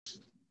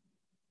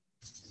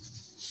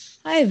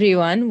Hi,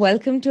 everyone.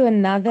 Welcome to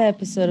another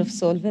episode of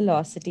Soul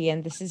Velocity,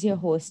 and this is your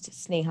host,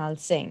 Snehal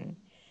Singh.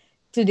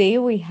 Today,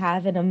 we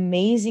have an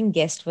amazing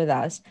guest with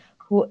us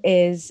who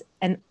is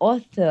an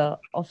author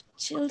of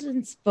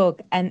children's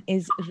book and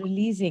is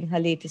releasing her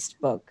latest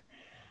book.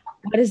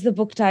 What is the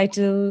book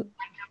title?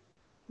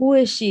 Who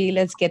is she?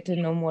 Let's get to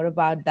know more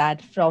about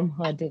that from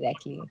her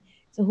directly.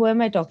 So, who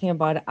am I talking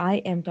about? I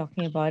am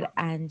talking about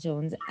Anne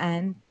Jones.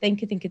 And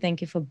thank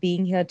you for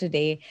being here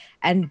today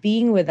and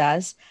being with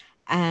us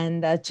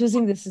and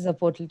choosing this as a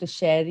portal to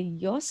share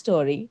your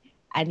story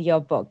and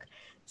your book.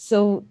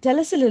 So, tell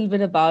us a little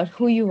bit about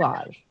who you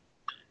are.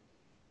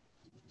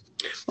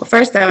 Well,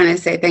 first, I want to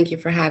say thank you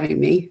for having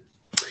me.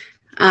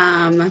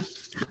 Um,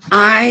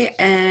 I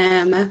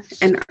am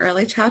an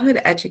early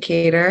childhood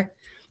educator.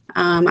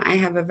 I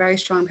have a very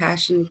strong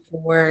passion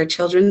for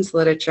children's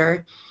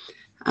literature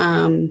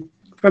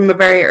from a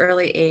very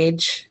early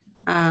age.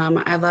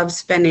 I love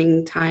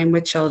spending time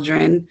with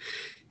children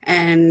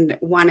and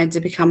wanted to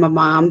become a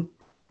mom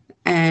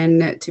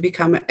and to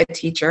become a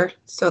teacher.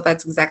 So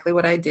that's exactly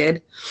what I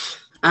did.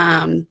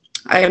 Um,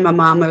 I am a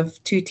mom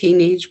of two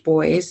teenage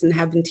boys and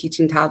have been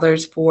teaching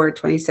toddlers for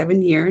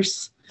 27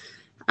 years.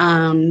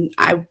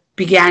 I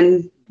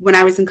began when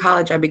I was in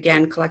college. I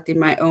began collecting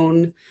my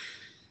own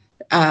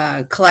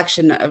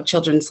collection of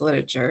children's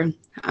literature.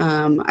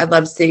 I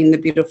love seeing the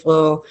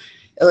beautiful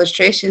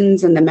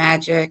illustrations and the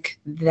magic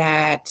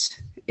that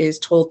is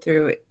told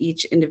through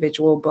each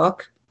individual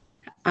book.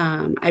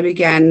 I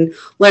began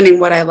learning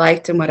what I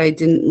liked and what I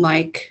didn't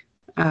like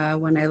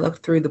when I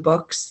looked through the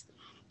books.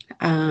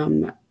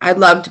 I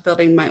loved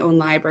building my own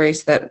library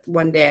so that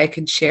one day I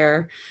could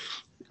share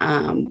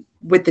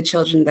with the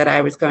children that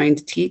I was going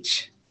to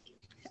teach.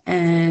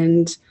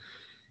 And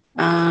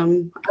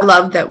I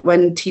love that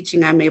when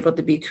teaching, I'm able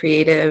to be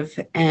creative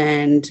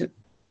and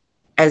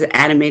as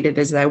animated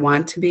as I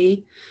want to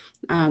be.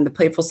 The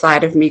playful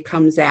side of me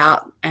comes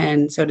out,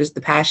 and so does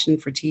the passion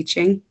for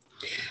teaching.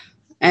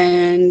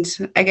 And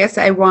I guess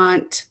I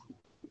wanted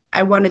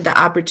the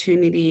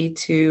opportunity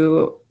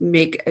to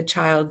make a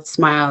child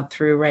smile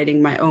through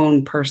writing my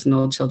own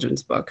personal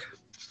children's book.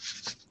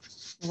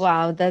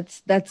 Wow,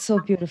 that's so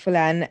beautiful,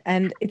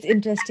 and it's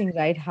interesting,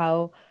 right?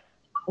 How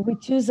we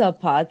choose our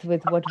path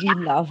with what we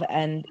love,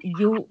 and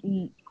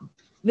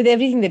with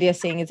everything that you're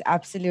saying, it's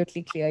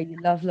absolutely clear. You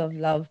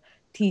love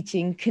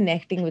teaching,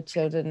 connecting with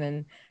children,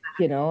 and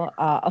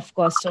of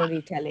course,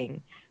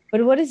 storytelling.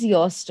 But what is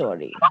your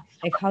story?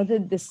 Like, how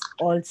did this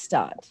all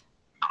start?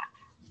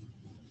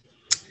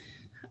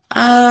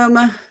 Um,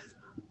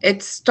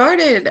 it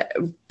started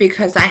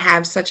because I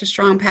have such a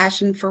strong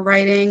passion for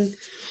writing.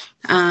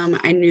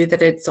 I knew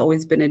that it's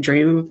always been a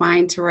dream of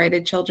mine to write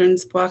a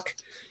children's book.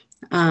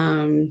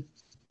 Um,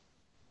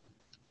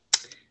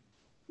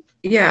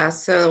 yeah,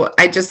 so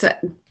I just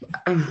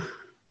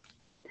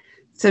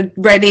so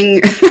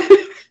writing.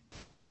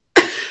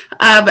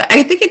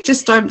 I think it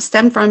just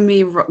stemmed from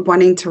me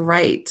wanting to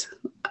write.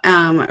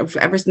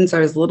 Ever since I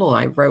was little,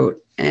 I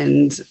wrote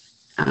and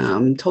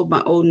told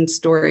my own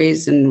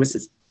stories and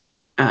was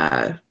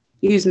uh,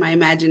 used my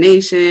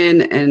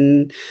imagination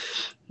and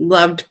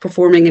loved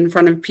performing in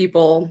front of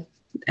people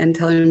and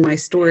telling my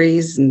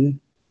stories. And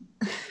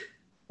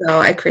so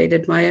I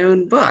created my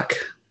own book.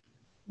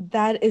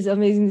 That is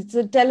amazing.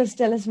 So tell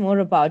us more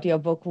about your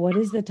book. What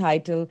is the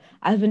title?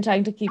 I've been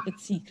trying to keep it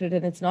secret,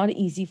 and it's not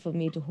easy for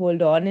me to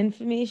hold on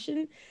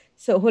information.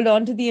 So hold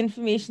on to the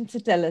information. So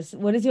tell us,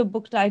 what is your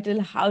book title?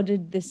 How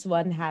did this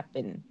one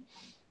happen?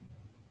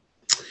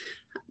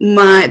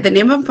 The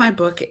name of my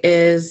book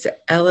is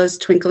Ella's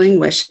Twinkling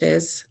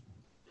Wishes.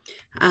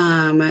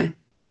 Um,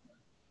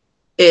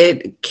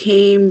 it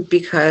came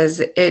because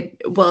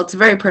it's a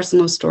very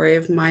personal story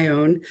of my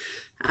own,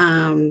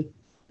 um,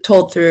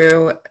 told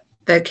through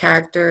the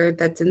character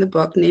that's in the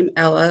book named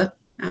Ella.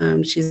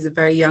 She's a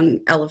very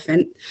young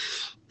elephant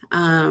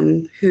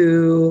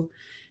who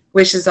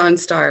wishes on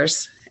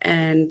stars,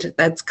 and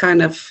that's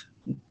kind of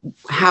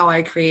how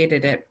I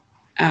created it.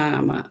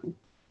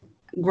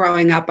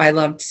 Growing up, I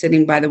loved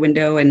sitting by the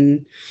window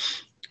and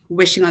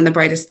wishing on the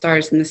brightest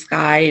stars in the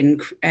sky,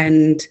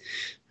 and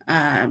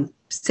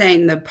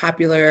saying the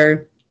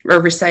popular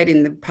or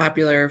reciting the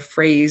popular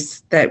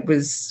phrase that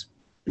was,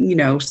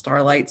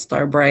 starlight,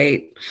 star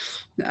bright,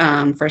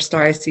 for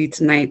star I see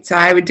tonight. So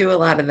I would do a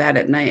lot of that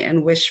at night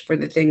and wish for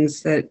the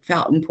things that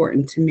felt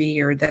important to me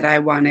or that I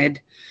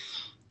wanted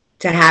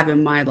to have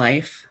in my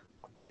life.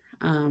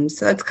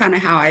 So that's kind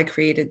of how I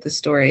created the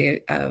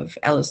story of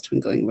Ella's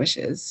Twinkling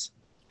Wishes.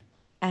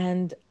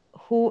 And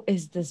who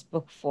is this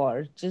book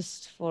for?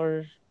 Just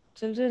for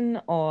children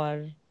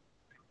or?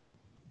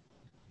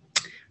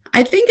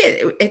 I think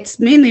it's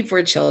mainly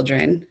for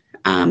children,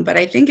 but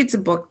I think it's a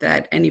book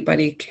that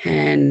anybody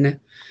can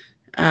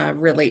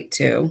relate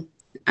to.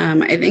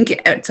 I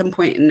think at some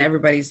point in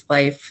everybody's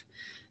life,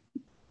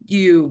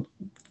 you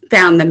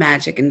found the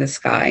magic in the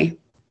sky,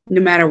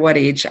 no matter what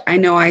age. I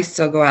know I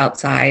still go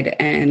outside,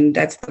 and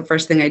that's the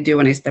first thing I do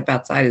when I step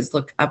outside is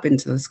look up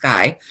into the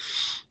sky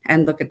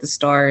and look at the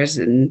stars.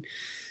 And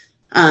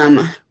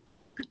um,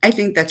 I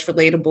think that's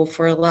relatable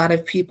for a lot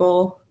of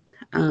people.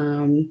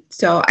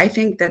 So I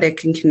think that it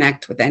can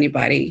connect with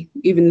anybody,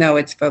 even though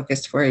it's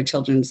focused for a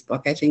children's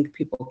book. I think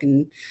people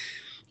can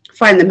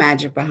find the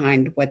magic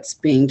behind what's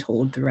being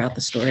told throughout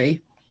the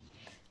story.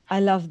 I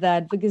love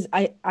that because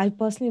I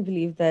personally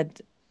believe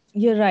that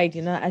you're right.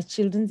 As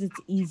children, it's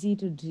easy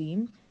to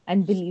dream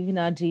and believe in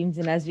our dreams.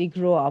 And as we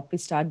grow up, we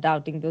start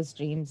doubting those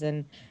dreams.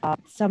 And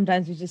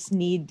sometimes we just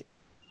need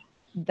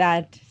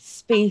that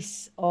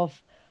space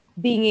of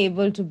being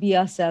able to be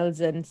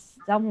ourselves, and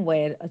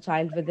somewhere a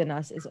child within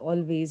us is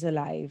always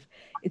alive.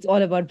 It's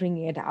all about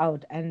bringing it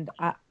out. And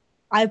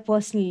I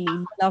personally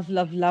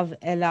love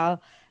Ella,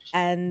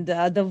 and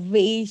the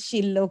way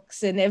she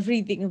looks and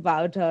everything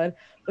about her.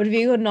 But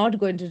we are not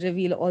going to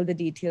reveal all the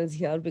details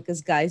here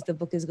because, guys, the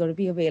book is going to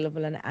be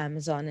available on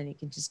Amazon and you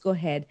can just go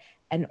ahead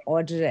and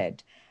order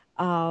it.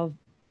 uh,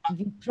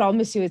 we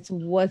promise you it's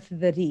worth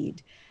the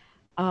read.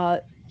 uh,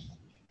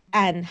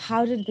 and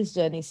how did this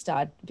journey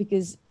start?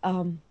 Because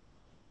I'll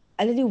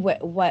tell you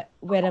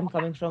where I'm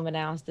coming from when I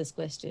ask this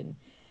question.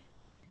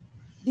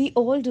 We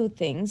all do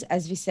things,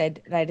 as we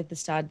said right at the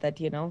start, that,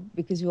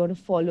 because we want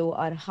to follow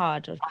our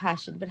heart or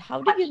passion. But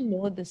how do you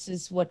know this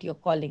is what your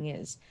calling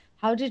is?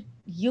 How did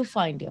you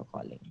find your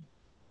calling?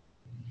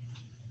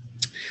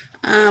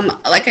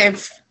 Like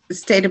I've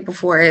stated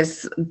before,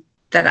 is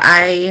that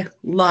I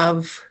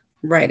love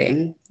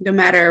writing, no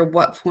matter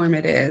what form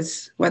it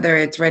is, whether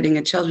it's writing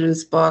a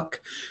children's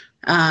book,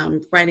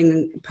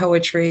 writing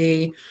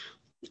poetry,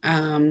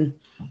 um,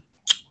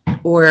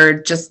 or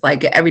just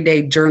like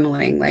everyday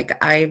journaling.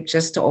 Like I've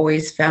just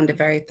always found it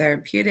very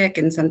therapeutic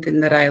and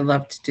something that I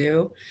love to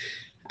do.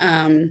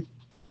 Um,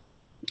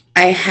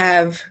 I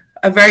have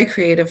a very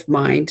creative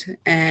mind,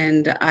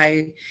 and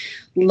I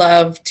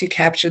love to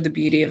capture the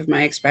beauty of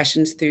my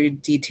expressions through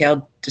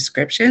detailed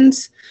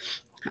descriptions.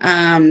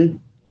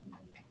 Um,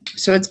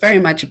 so it's very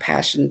much a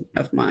passion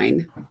of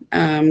mine.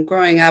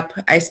 Growing up,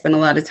 I spent a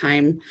lot of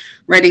time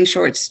writing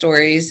short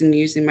stories and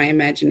using my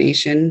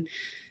imagination.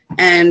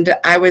 And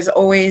I was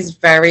always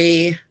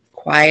very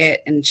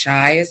quiet and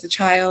shy as a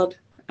child,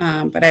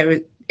 but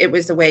it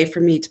was a way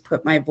for me to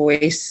put my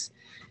voice,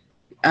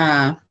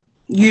 uh,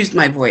 use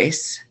my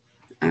voice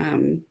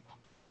um,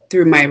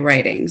 through my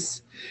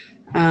writings.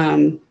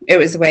 It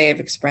was a way of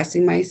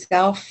expressing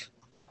myself.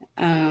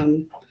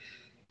 Um,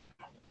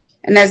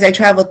 and as I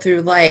traveled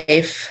through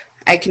life,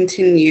 I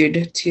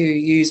continued to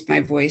use my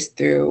voice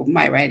through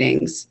my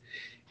writings.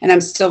 And I'm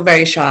still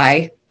very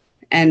shy,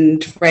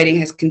 and writing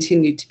has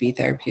continued to be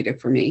therapeutic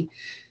for me.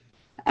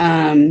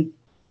 Um,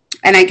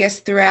 and I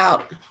guess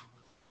throughout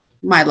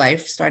my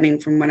life, starting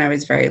from when I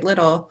was very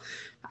little,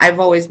 I've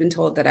always been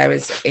told that I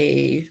was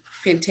a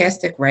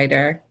fantastic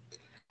writer,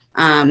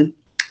 um,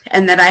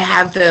 and that I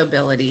have the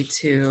ability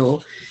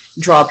to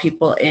draw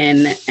people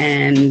in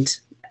and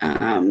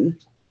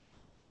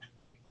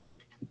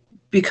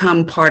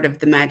become part of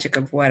the magic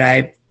of what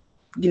I,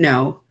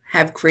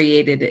 have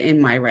created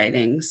in my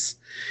writings.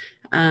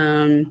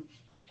 Um,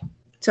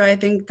 so I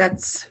think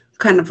that's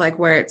kind of like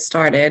where it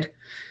started.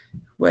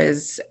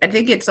 I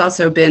think it's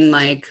also been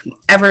like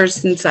ever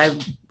since I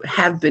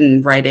have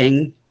been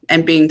writing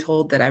and being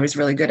told that I was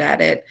really good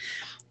at it.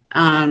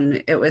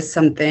 It was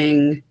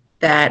something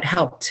that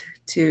helped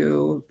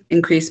to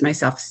increase my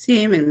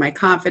self-esteem and my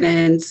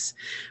confidence,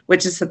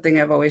 which is something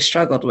I've always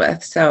struggled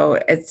with. So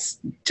it's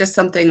just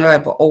something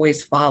I've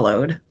always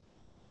followed.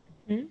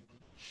 Mhm.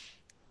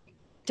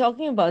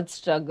 Talking about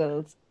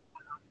struggles,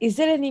 is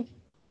there any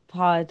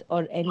part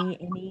or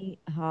any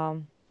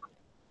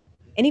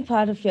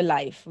part of your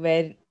life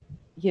where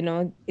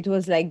it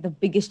was like the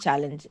biggest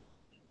challenge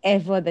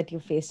ever that you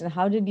faced, and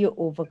how did you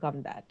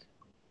overcome that?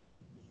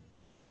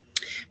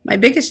 My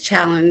biggest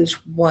challenge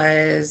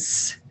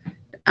was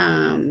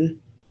um,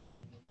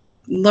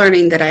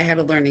 learning that I had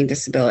a learning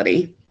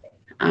disability.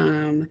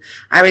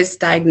 I was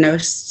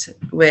diagnosed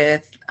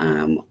with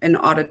an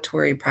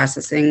auditory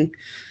processing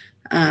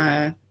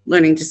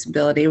learning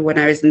disability when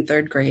I was in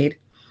third grade.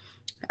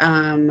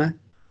 Um,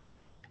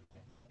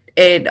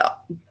 it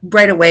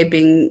right away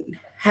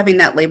having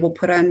that label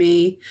put on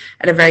me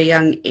at a very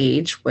young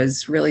age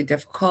was really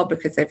difficult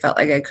because I felt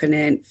like I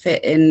couldn't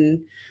fit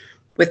in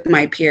with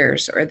my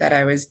peers or that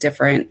I was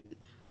different.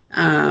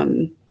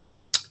 Um,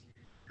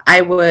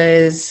 I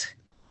was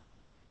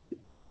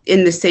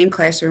in the same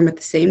classroom with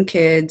the same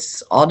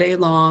kids all day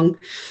long.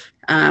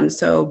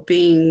 So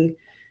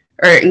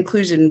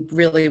inclusion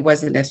really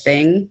wasn't a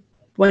thing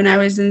when I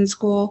was in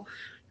school.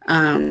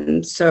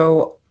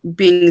 So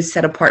being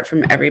set apart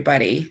from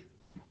everybody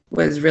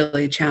was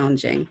really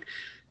challenging.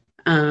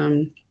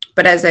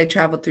 But as I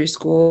traveled through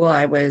school,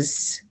 I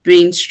was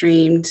being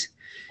streamed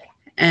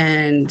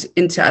and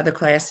into other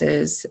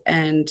classes,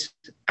 and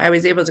I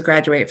was able to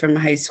graduate from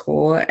high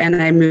school,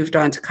 and I moved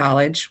on to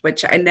college,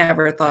 which I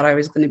never thought I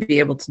was going to be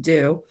able to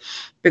do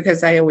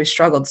because I always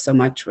struggled so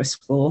much with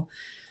school.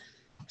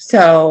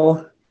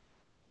 So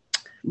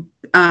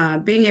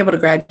being able to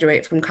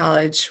graduate from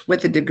college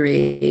with a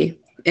degree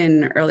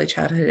in early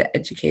childhood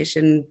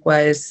education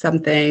was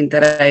something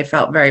that I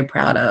felt very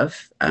proud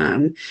of.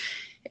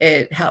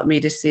 it helped me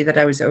to see that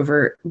I was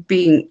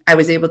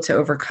able to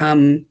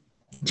overcome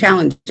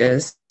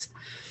challenges.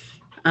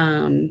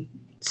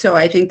 So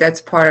I think that's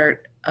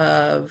part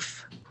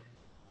of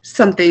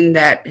something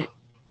that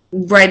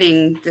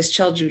writing this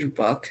children's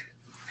book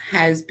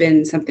has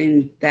been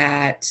something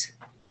that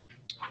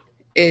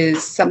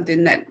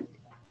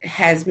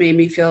has made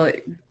me feel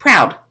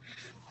proud,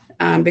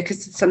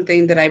 because it's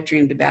something that I've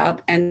dreamed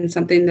about and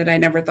something that I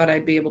never thought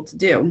I'd be able to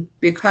do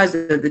because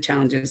of the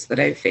challenges that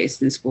I've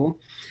faced in school.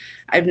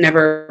 I've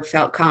never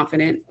felt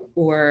confident,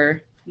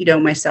 or,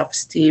 my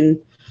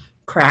self-esteem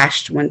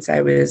crashed once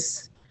I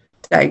was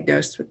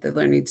diagnosed with the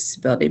learning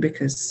disability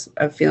because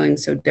of feeling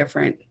so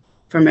different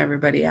from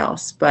everybody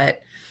else.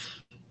 But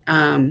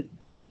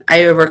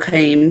I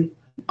overcame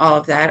all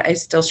of that. I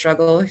still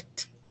struggle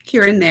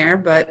here and there,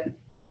 but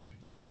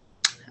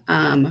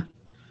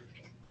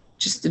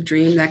just a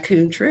dream that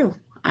came true.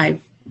 I,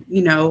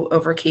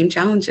 overcame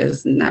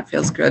challenges, and that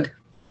feels good.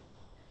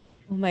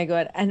 Oh my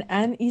God.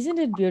 And isn't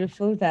it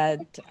beautiful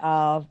that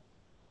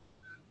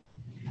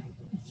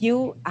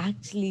you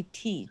actually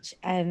teach,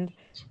 and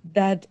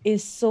that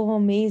is so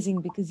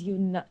amazing because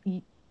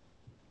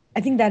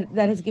I think that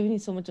that has given you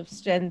so much of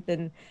strength,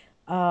 and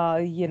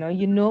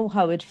you know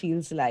how it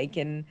feels like,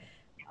 and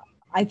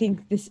I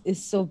think this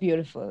is so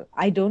beautiful.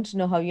 I don't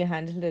know how you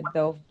handled it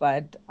though,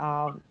 but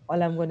all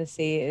I'm going to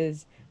say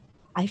is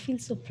I feel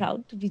so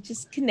proud to be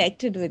just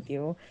connected with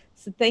you.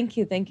 So thank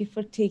you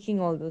for taking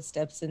all those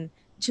steps and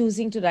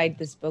choosing to write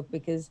this book,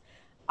 because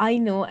I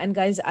know, and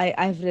guys,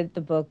 I've read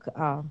the book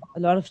a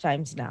lot of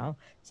times now.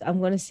 So I'm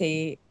going to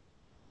say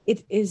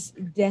it is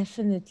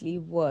definitely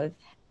worth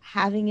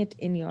having it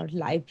in your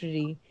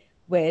library,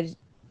 where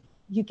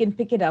you can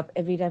pick it up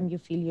every time you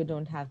feel you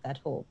don't have that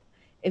hope.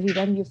 Every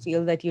time you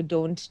feel that you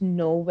don't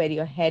know where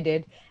you're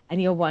headed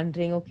and you're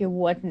wondering, okay,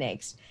 what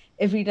next?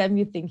 Every time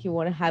you think you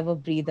want to have a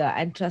breather,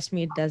 and trust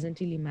me, it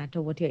doesn't really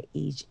matter what your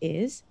age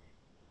is,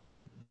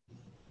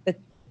 that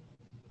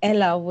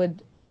Ella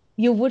would,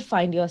 you would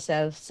find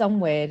yourself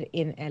somewhere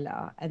in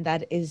Ella, and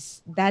that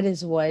is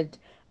what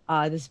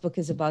this book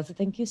is about. So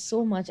thank you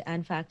so much,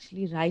 Anne, for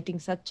actually writing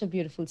such a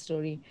beautiful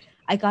story.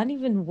 I can't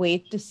even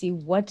wait to see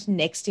what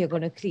next you're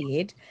going to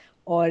create,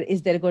 or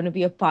is there going to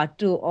be a part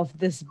two of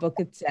this book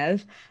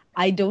itself?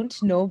 I don't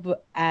know,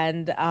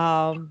 and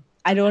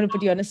I don't want to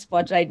put you on a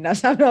spot right now,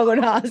 so I'm not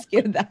going to ask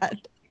you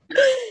that.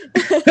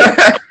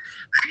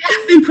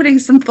 I've been putting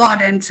some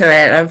thought into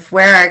it of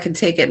where I can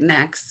take it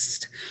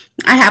next.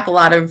 I have a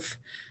lot of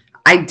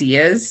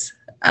ideas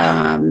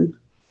that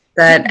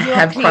You are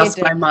have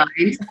crossed my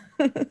creative.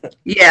 mind.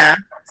 Yeah.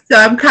 So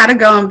I'm kind of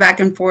going back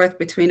and forth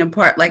between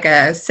like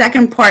a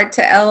second part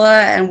to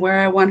Ella and where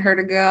I want her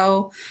to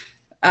go.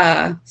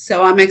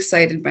 So I'm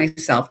excited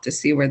myself to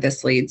see where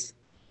this leads.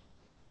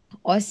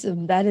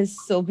 Awesome. That is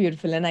so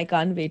beautiful. And I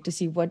can't wait to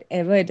see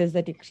whatever it is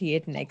that you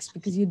create next,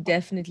 because you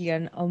definitely are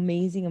an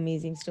amazing,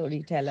 amazing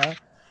storyteller.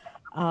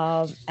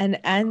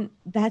 And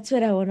that's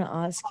what I want to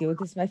ask you.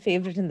 This is my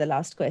favorite and the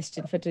last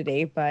question for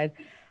today. But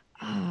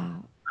uh,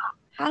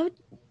 how,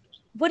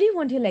 what do you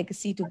want your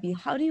legacy to be?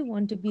 How do you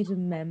want to be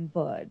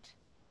remembered?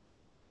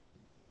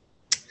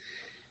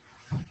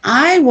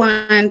 I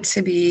want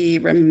to be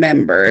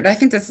remembered. I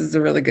think this is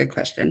a really good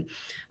question.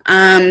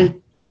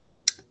 Um,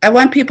 I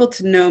want people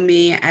to know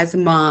me as a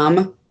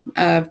mom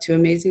of two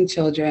amazing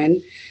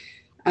children,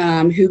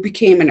 who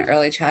became an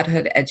early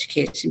childhood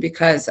education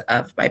because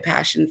of my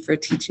passion for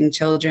teaching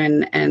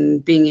children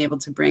and being able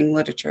to bring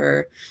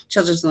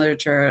children's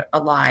literature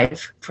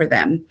alive for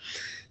them.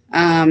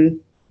 Um,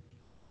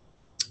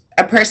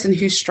 a person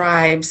who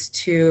strives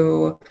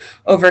to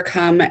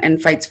overcome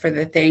and fights for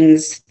the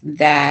things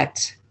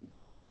that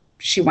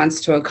she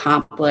wants to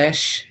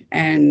accomplish.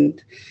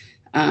 And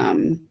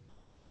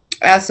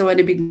I also want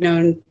to be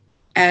known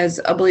as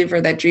a believer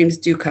that dreams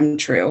do come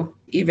true,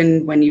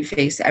 even when you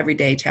face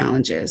everyday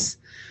challenges.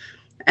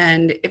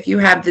 And if you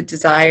have the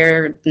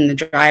desire and the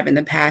drive and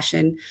the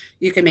passion,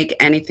 you can make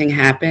anything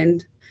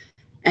happen.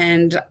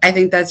 And I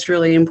think that's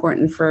really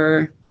important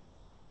for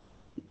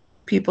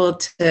people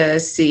to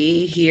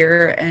see,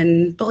 hear,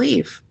 and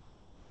believe.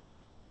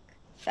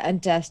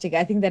 Fantastic.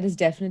 I think that is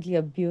definitely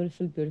a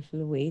beautiful,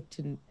 beautiful way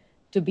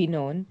to be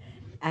known.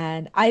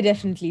 And I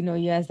definitely know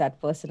you as that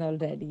person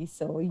already.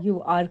 So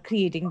you are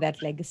creating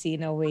that legacy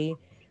in a way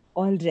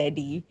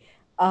already.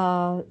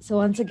 So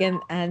once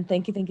again, and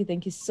thank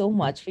you so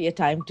much for your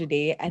time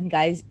today. And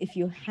guys, if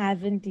you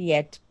haven't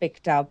yet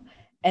picked up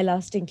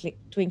Ella's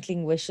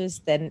Twinkling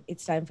Wishes, then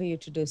it's time for you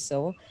to do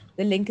so.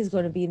 The link is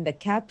going to be in the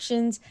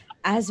captions,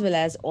 as well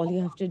as all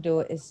you have to do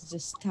is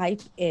just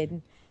type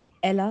in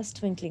Ella's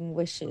Twinkling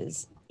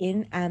Wishes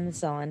in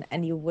Amazon,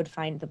 and you would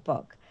find the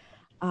book.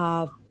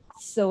 Uh,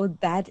 so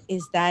that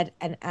is that.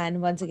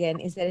 And once again,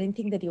 is there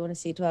anything that you want to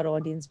say to our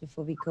audience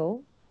before we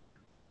go?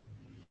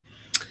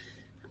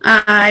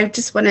 I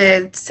just want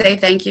to say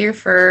thank you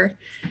for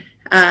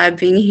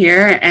being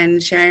here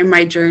and sharing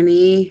my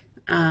journey,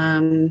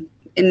 and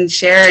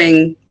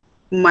sharing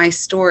my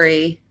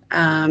story,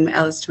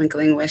 Ella's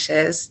Twinkling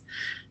Wishes.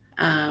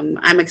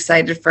 I'm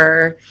excited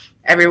for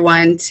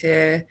everyone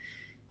to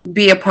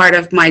be a part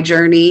of my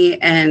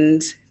journey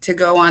and to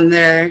go on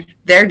their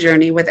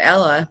journey with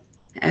Ella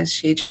as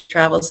she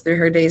travels through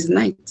her days and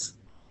nights.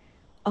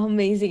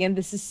 Amazing. And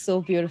this is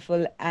so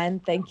beautiful.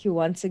 And thank you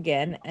once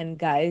again. And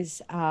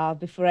guys,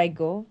 before I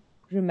go,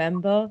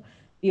 remember,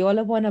 we all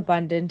are born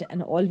abundant,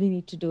 and all we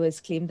need to do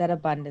is claim that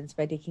abundance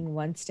by taking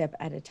one step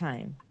at a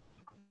time.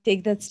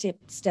 Take that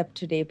step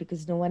today,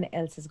 because no one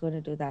else is going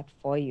to do that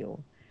for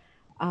you.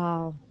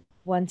 Uh,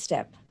 One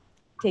step.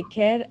 Take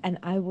care, and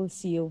I will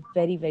see you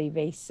very, very,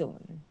 very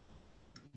soon.